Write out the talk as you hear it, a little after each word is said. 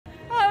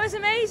it was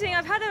amazing.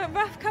 I've had a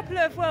rough couple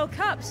of World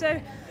Cups, so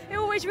it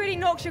always really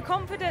knocks your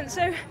confidence.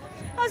 So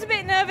I was a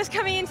bit nervous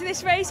coming into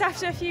this race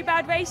after a few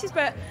bad races,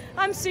 but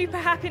I'm super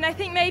happy. And I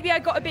think maybe I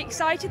got a bit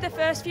excited the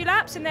first few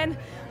laps, and then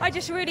I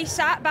just really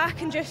sat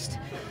back and just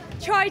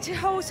tried to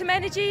hold some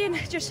energy and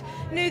just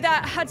knew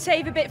that I'd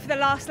save a bit for the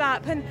last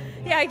lap. And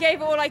yeah, I gave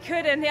it all I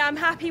could, and yeah, I'm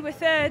happy with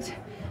third.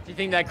 Do you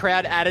think that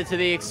crowd added to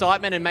the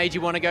excitement and made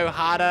you want to go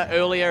harder,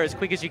 earlier, as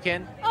quick as you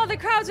can? Oh, the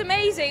crowd's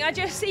amazing.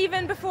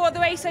 Even before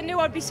the race, I knew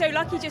I'd be so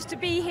lucky just to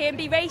be here and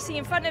be racing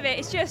in front of it.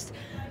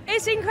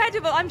 It's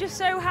incredible. I'm just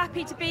so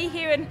happy to be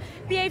here, and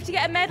be able to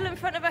get a medal in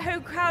front of a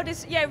home crowd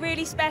is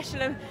really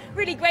special. I'm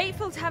really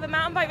grateful to have a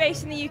mountain bike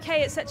race in the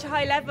UK at such a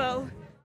high level.